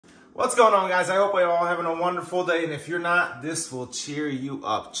What's going on, guys? I hope you're all having a wonderful day, and if you're not, this will cheer you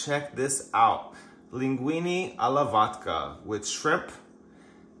up. Check this out. Linguine Alla Vodka with shrimp.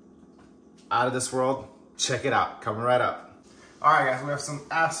 Out of this world. Check it out. Coming right up. All right, guys, we have some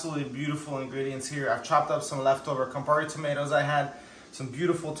absolutely beautiful ingredients here. I've chopped up some leftover Campari tomatoes I had. Some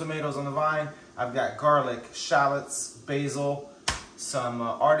beautiful tomatoes on the vine. I've got garlic, shallots, basil, some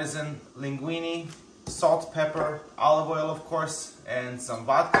artisan linguine, salt, pepper, olive oil, of course, and some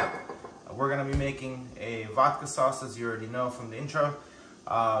vodka. We're gonna be making a vodka sauce, as you already know from the intro.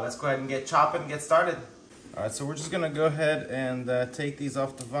 Let's go ahead and get chopping and get started. All right, so we're just gonna go ahead and take these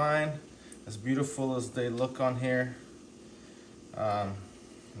off the vine, as beautiful as they look on here. And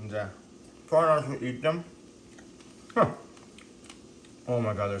try not to eat them. Huh. Oh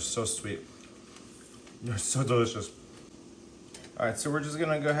my God, they're so sweet. They're so delicious. All right, so we're just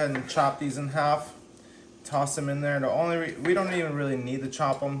gonna go ahead and chop these in half, toss them in there. We don't even really need to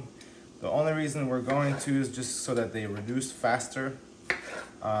chop them. The only reason we're going to is just so that they reduce faster.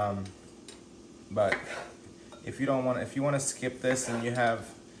 But if you want to skip this and you have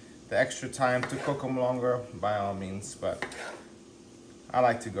the extra time to cook them longer, by all means. But I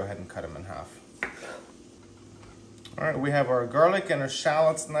like to go ahead and cut them in half. All right, we have our garlic and our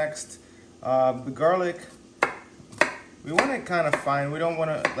shallots next. The garlic, we want it kind of fine. We don't want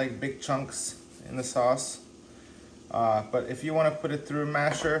it like big chunks in the sauce. But if you want to put it through a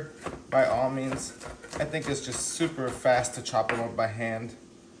masher, by all means. I think it's just super fast to chop them up by hand.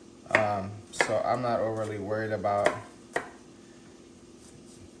 So I'm not overly worried about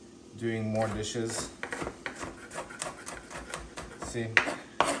doing more dishes. See,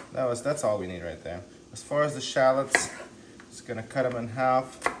 that's all we need right there. As far as the shallots, just gonna cut them in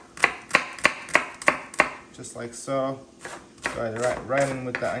half, just like so. Go ahead, right in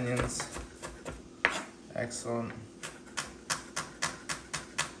with the onions. Excellent.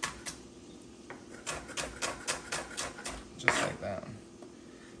 Just like that.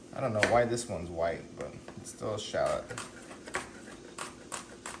 I don't know why this one's white, but it's still a shallot.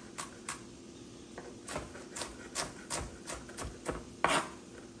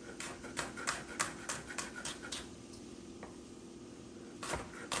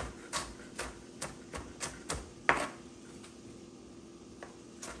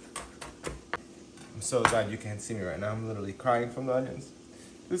 I'm so glad you can't see me right now. I'm literally crying from the onions.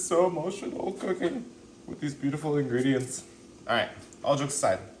 It's so emotional cooking with these beautiful ingredients. All right, all jokes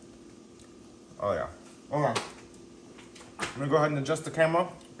aside. Oh yeah, hold on. I'm gonna go ahead and adjust the camera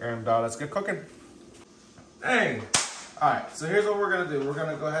and let's get cooking. Dang. All right, so here's what we're gonna do. We're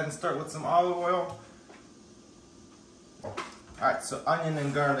gonna go ahead and start with some olive oil. All right, so onion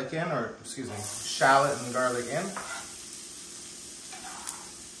and garlic in, or excuse me, shallot and garlic in.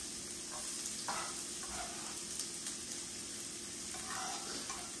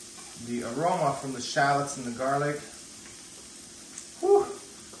 The aroma from the shallots and the garlic, whew,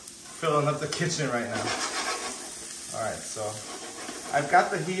 filling up the kitchen right now. All right, so I've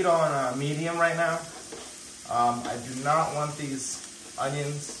got the heat on medium right now. I do not want these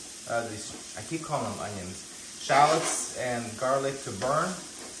onions, I keep calling them onions, shallots and garlic to burn.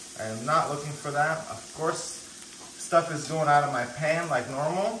 I'm not looking for that. Of course, stuff is going out of my pan like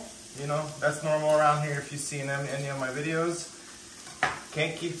normal. You know, that's normal around here if you've seen any of my videos.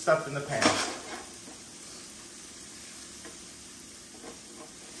 Can't keep stuff in the pan.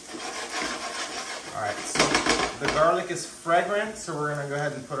 All right, so the garlic is fragrant, so we're gonna go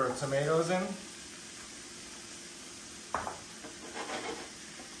ahead and put our tomatoes in.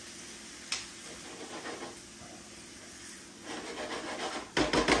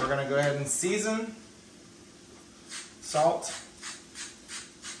 We're gonna go ahead and season. Salt.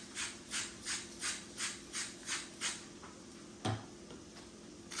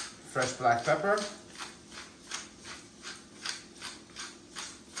 Fresh black pepper.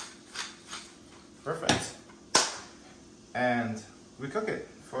 Perfect. And we cook it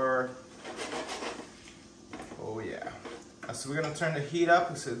for, oh yeah. So we're gonna turn the heat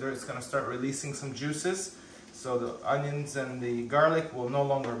up, so it's gonna start releasing some juices. So the onions and the garlic will no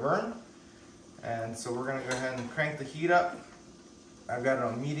longer burn. And so we're gonna go ahead and crank the heat up. I've got it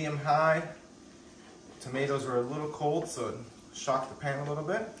on medium high. Tomatoes were a little cold, so it shocked the pan a little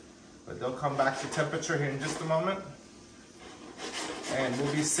bit. But they'll come back to temperature here in just a moment. And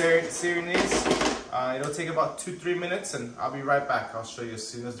we'll be searing these. It'll take about 2-3 minutes, and I'll be right back. I'll show you as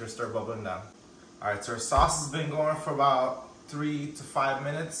soon as they start bubbling down. All right, so our sauce has been going for about 3 to 5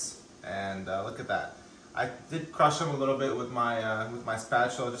 minutes, and look at that. I did crush them a little bit with my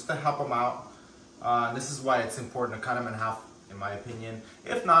spatula just to help them out. This is why it's important to cut them in half, in my opinion.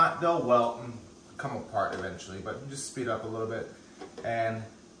 If not, they'll wilt and come apart eventually, but just speed up a little bit. And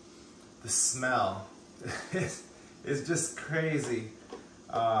the smell is just crazy.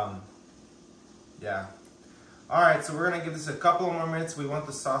 Yeah. All right, so we're gonna give this a couple of more minutes. We want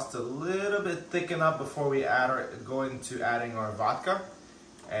the sauce to a little bit thicken up before we go into adding our vodka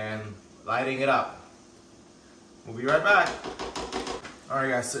and lighting it up. We'll be right back. All right,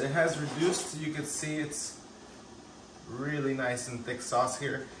 guys, so it has reduced. You can see it's really nice and thick sauce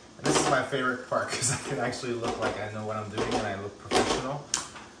here. And this is my favorite part because I can actually look like I know what I'm doing and I look professional.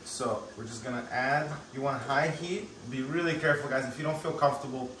 So we're just gonna add, you want high heat. Be really careful, guys. If you don't feel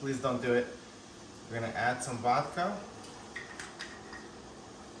comfortable, please don't do it. We're gonna add some vodka.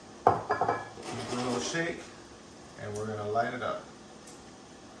 Give it a little shake, and we're gonna light it up.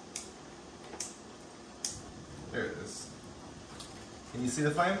 There it is. Can you see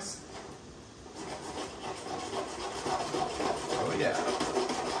the flames? Oh yeah.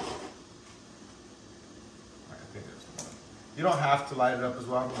 I think there's one. You don't have to light it up as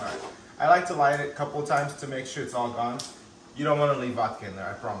well. All right. I like to light it a couple of times to make sure it's all gone. You don't want to leave vodka in there,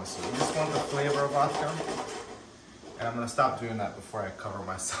 I promise you. You just want the flavor of vodka. And I'm going to stop doing that before I cover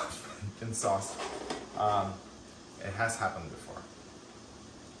myself in sauce. It has happened before.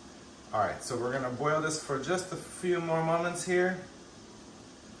 All right, so we're going to boil this for just a few more moments here.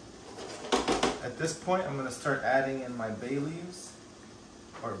 At this point, I'm going to start adding in my bay leaves.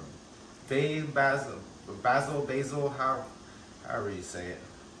 Or basil, however you say it.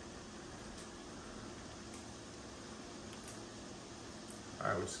 All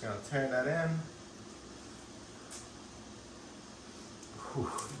right, we're just gonna turn that in.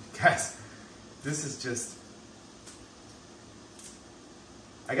 Whew. Guys, this is just,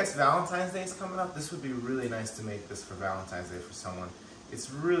 I guess Valentine's Day is coming up. This would be really nice to make this for Valentine's Day for someone.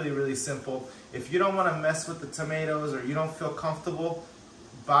 It's really, really simple. If you don't wanna mess with the tomatoes or you don't feel comfortable,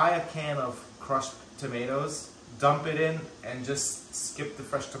 buy a can of crushed tomatoes, dump it in, and just skip the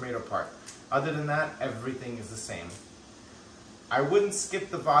fresh tomato part. Other than that, everything is the same. I wouldn't skip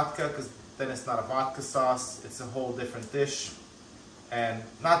the vodka because then it's not a vodka sauce, it's a whole different dish. And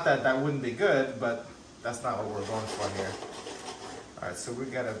not that that wouldn't be good, but that's not what we're going for here. All right, so we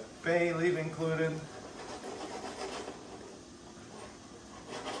got a bay leaf included.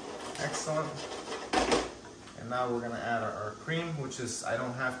 Excellent. And now we're gonna add our cream, which is, I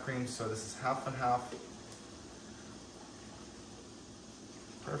don't have cream, so this is half and half.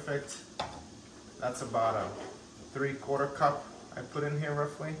 Perfect. That's about a 3/4 cup I put in here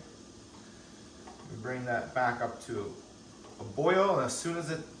roughly. We bring that back up to a boil, and as soon as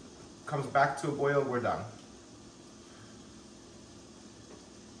it comes back to a boil, we're done.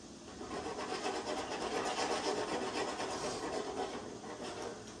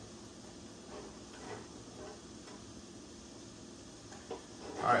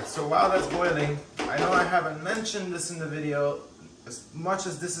 All right, so while that's boiling, I know I haven't mentioned this in the video, as much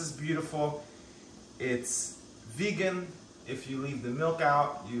as this is beautiful, it's vegan. If you leave the milk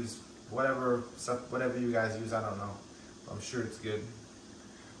out, use whatever you guys use, I don't know. I'm sure it's good.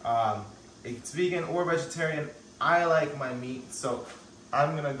 It's vegan or vegetarian. I like my meat, so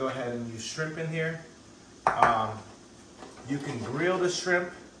I'm gonna go ahead and use shrimp in here. You can grill the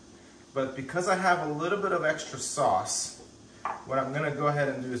shrimp, but because I have a little bit of extra sauce, what I'm gonna go ahead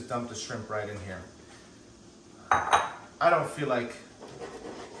and do is dump the shrimp right in here. I don't feel like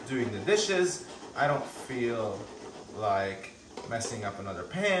doing the dishes. I don't feel like messing up another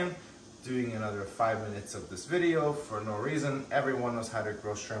pan, doing another 5 minutes of this video for no reason. Everyone knows how to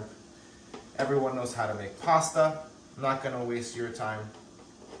grill shrimp. Everyone knows how to make pasta. I'm not gonna waste your time.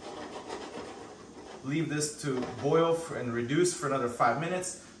 Leave this to boil and reduce for another 5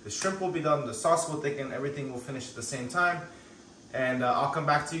 minutes. The shrimp will be done, the sauce will thicken, everything will finish at the same time. And I'll come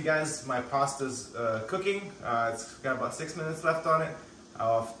back to you guys. My pasta's cooking. It's got about 6 minutes left on it.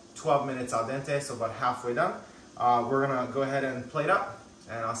 12 minutes al dente, so about halfway done. We're gonna go ahead and plate up,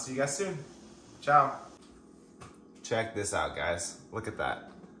 and I'll see you guys soon. Ciao. Check this out, guys. Look at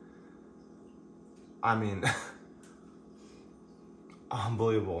that. I mean,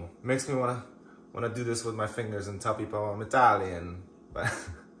 unbelievable. Makes me wanna do this with my fingers and tell people I'm Italian. But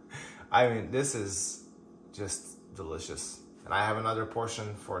I mean, this is just delicious. And I have another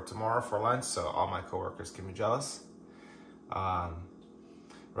portion for tomorrow for lunch, so all my coworkers can be jealous.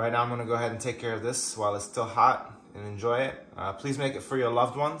 Right now I'm gonna go ahead and take care of this while it's still hot and enjoy it. Please make it for your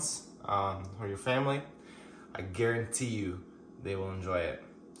loved ones or your family. I guarantee you they will enjoy it.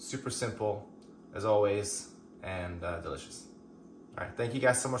 Super simple, as always, and delicious. All right, thank you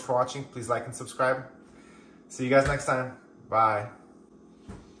guys so much for watching. Please like and subscribe. See you guys next time. Bye.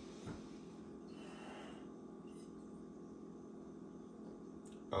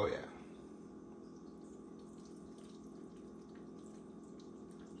 Oh yeah.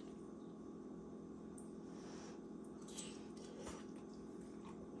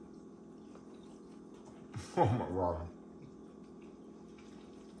 Oh my God.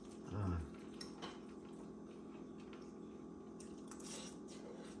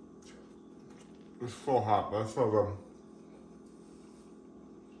 It's so hot, but it's so good.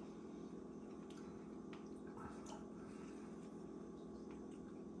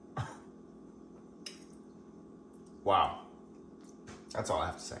 Wow. That's all I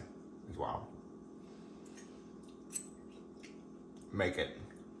have to say. Is wow. Make it.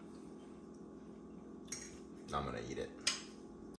 I'm gonna eat it.